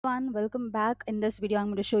everyone, welcome back. In this video, I'm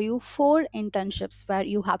going to show you 4 internships where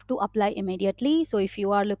you have to apply immediately. So, if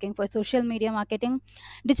you are looking for social media marketing,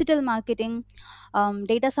 digital marketing,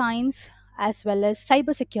 data science, as well as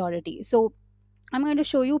cybersecurity. So, I'm going to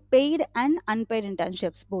show you paid and unpaid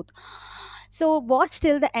internships both. So, watch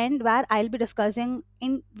till the end where I'll be discussing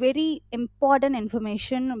in very important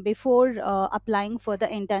information before applying for the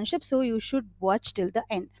internship. So, you should watch till the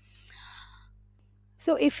end.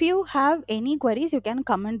 So if you have any queries, you can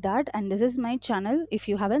comment that. And this is my channel. If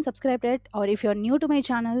you haven't subscribed yet, or if you're new to my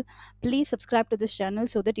channel, please subscribe to this channel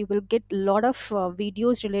so that you will get a lot of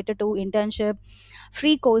videos related to internship,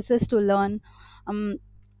 free courses to learn, um,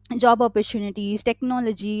 job opportunities,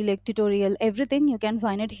 technology, like tutorial, everything you can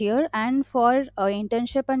find it here. And for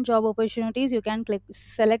internship and job opportunities, you can click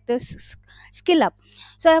select this skill up.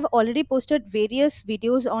 So I have already posted various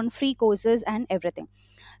videos on free courses and everything.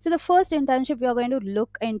 So the first internship we are going to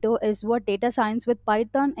look into is what data science with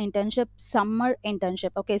Python internship, summer internship.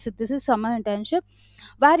 Okay, so this is summer internship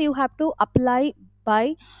where you have to apply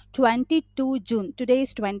by 22 June. Today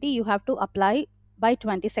is 20, you have to apply by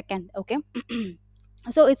 22nd. Okay.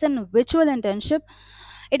 So it's a virtual internship.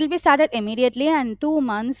 It will be started immediately, and 2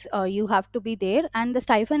 months you have to be there, and the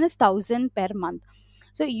stipend is 1,000 per month.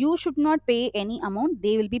 So you should not pay any amount,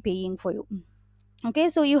 they will be paying for you. Okay,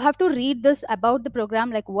 so you have to read this about the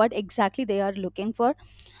program, like what exactly they are looking for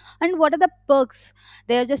and what are the perks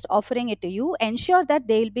they are just offering it to you. Ensure that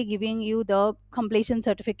they will be giving you the completion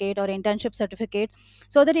certificate or internship certificate,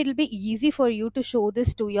 so that it will be easy for you to show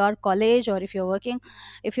this to your college, or if you're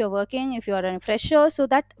a fresher, so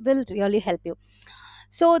that will really help you.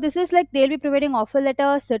 So this is like they'll be providing offer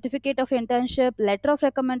letter, certificate of internship, letter of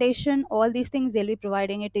recommendation, all these things they'll be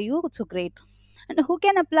providing it to you. So great. And who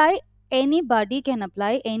can apply? Anybody can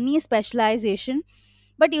apply, any specialization,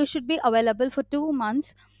 but you should be available for 2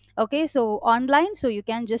 months. Okay, so online, so you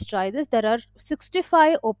can just try this. There are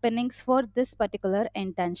 65 openings for this particular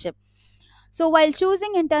internship. So while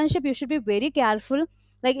choosing internship, you should be very careful.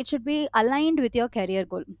 Like it should be aligned with your career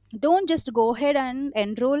goal. Don't just go ahead and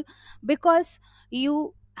enroll because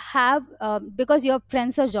you have because your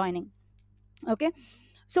friends are joining. Okay,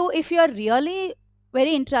 so if you are really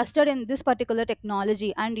very interested in this particular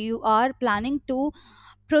technology and you are planning to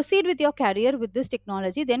proceed with your career with this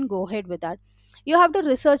technology, then go ahead with that. You have to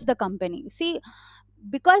research the company. See,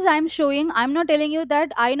 because I'm not telling you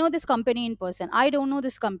that I know this company in person, I don't know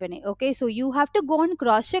this company. Okay, so you have to go and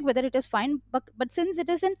cross check whether it is fine. But since it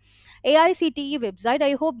is an AICTE website,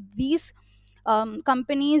 I hope these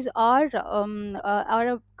companies are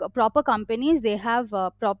proper companies. They have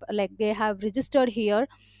like they have registered here.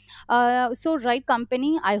 So right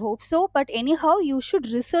company, I hope so. But anyhow, you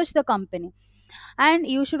should research the company, and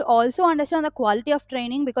you should also understand the quality of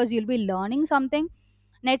training, because you'll be learning something.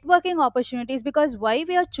 Networking opportunities, because why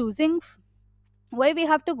we have to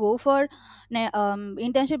go for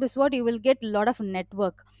internship is what you will get a lot of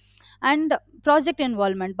network. And project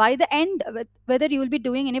involvement, by the end, whether you will be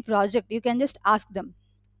doing any project, you can just ask them.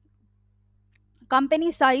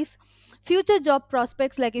 Company size, future job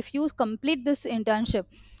prospects, like if you complete this internship,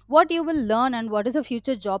 what you will learn and what is the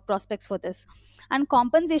future job prospects for this. And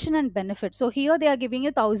compensation and benefits, so here they are giving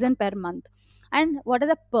you 1,000 per month. And what are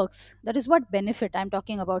the perks? That is what benefit I'm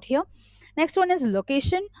talking about here. Next one is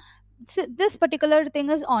location. This particular thing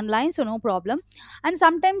is online, so no problem. And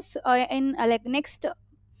sometimes in like next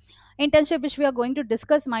internship which we are going to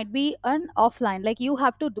discuss might be an offline, like you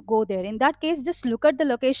have to go there. In that case, just look at the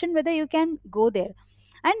location whether you can go there.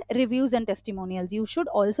 And reviews and testimonials, you should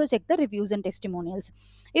also check the reviews and testimonials.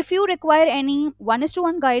 If you require any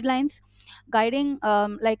 1:1 guidelines guiding,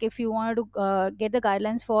 like if you want to get the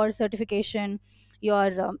guidelines for certification,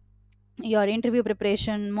 your interview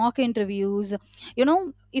preparation, mock interviews,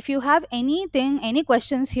 if you have anything, any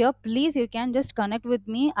questions here, please you can just connect with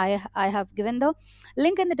me. I have given the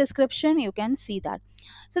link in the description, you can see that.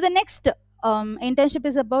 So the next internship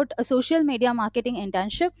is about a social media marketing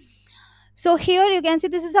internship. So here you can see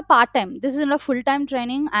this is a part time, this is not a full time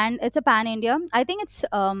training, and it's a pan India. I think it's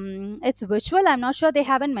virtual. I'm not sure, they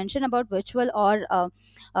haven't mentioned about virtual or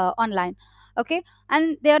online. Okay,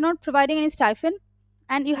 and they are not providing any stipend,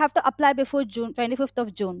 and you have to apply before June 25th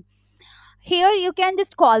of June. Here you can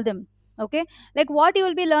just call them. Okay, like what you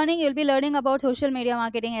will be learning, you'll be learning about social media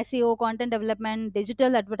marketing, SEO, content development,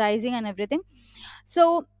 digital advertising, and everything.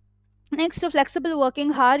 So next, to flexible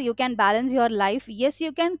working hour, you can balance your life. Yes,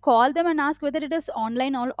 you can call them and ask whether it is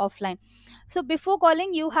online or offline. So before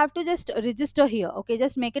calling, you have to just register here. Okay,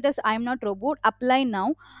 just make it as I'm not robot, apply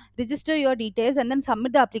now, register your details, and then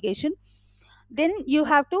submit the application. Then you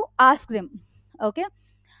have to ask them. Okay,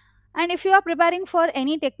 And if you are preparing for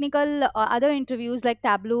any technical other interviews like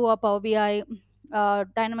Tableau or Power BI,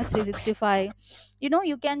 Dynamics 365,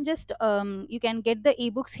 you can just you can get the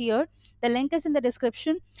ebooks here. The link is in the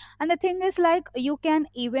description. And the thing is, like, you can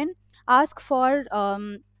even ask for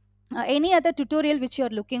any other tutorial which you are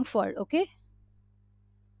looking for. Okay,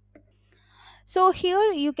 so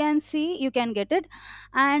here you can see, you can get it.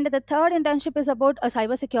 And the third internship is about a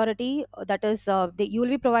cyber security. That is, you will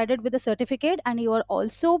be provided with a certificate and you are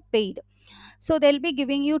also paid. So they'll be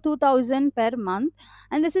giving you 2000 per month,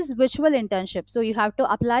 and this is virtual internship, so you have to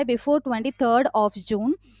apply before 23rd of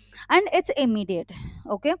June, and it's immediate.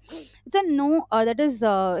 Okay, it's a no that is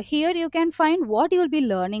here you can find what you will be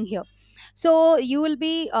learning here. So you will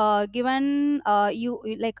be given you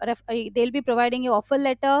like they'll be providing you offer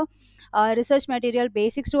letter, research material,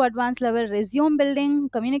 basics to advanced level, resume building,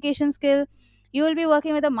 communication skill. You will be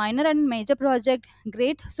working with a minor and major project.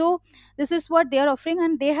 Great. So this is what they are offering,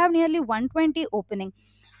 and they have nearly 120 opening,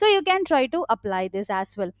 so you can try to apply this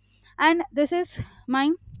as well. And this is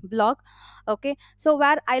my blog. Okay, so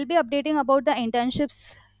where I'll be updating about the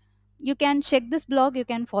internships. You can check this blog, you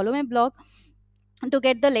can follow my blog to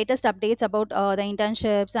get the latest updates about the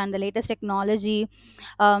internships and the latest technology,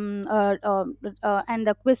 and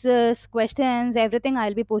the quizzes, questions, everything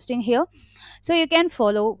I'll be posting here. So you can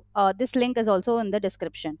follow. This link is also in the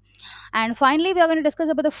description. And finally, we are going to discuss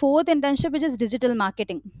about the fourth internship, which is digital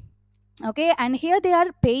marketing. Okay, and here they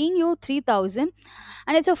are paying you 3000,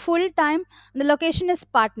 and it's a full time. The location is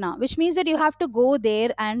Patna, which means that you have to go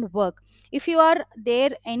there and work. If you are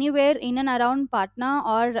there anywhere in and around Patna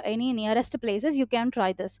or any nearest places, you can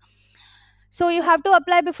try this. So you have to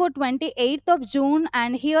apply before 28th of June,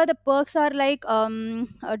 and here the perks are like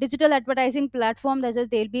a digital advertising platform. That is,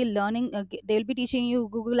 they'll be learning, they'll be teaching you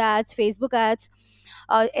Google Ads, Facebook Ads,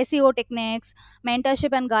 SEO techniques,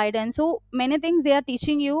 mentorship and guidance. So many things they are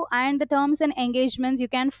teaching you, and the terms and engagements you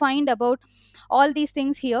can find about all these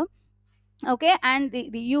things here. Okay, and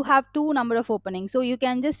you have two number of openings, so you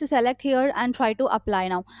can just select here and try to apply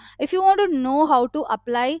now. If you want to know how to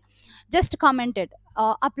apply, just comment it,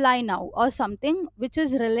 apply now or something which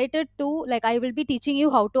is related to, like, I will be teaching you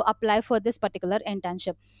how to apply for this particular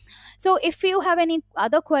internship. So if you have any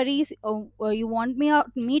other queries, or you want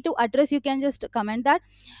me to address, you can just comment that.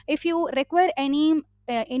 If you require any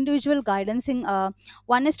individual guidance in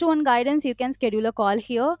one is to one guidance, you can schedule a call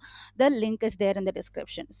here. The link is there in the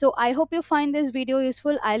description. So I hope you find this video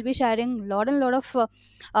useful. I'll be sharing lot and lot of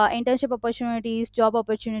internship opportunities, job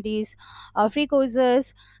opportunities, free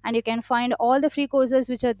courses, and you can find all the free courses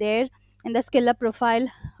which are there in the skill up profile.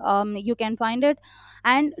 You can find it,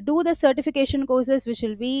 and do the certification courses which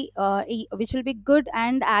will be which will be good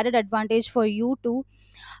and added advantage for you to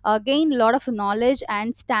gain a lot of knowledge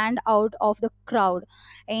and stand out of the crowd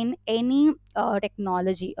in any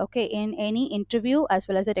technology. Okay, in any interview as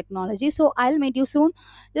well as the technology. So I'll meet you soon.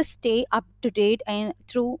 Just stay up to date and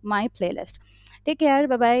through my playlist. Take care.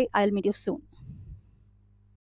 Bye bye. I'll meet you soon.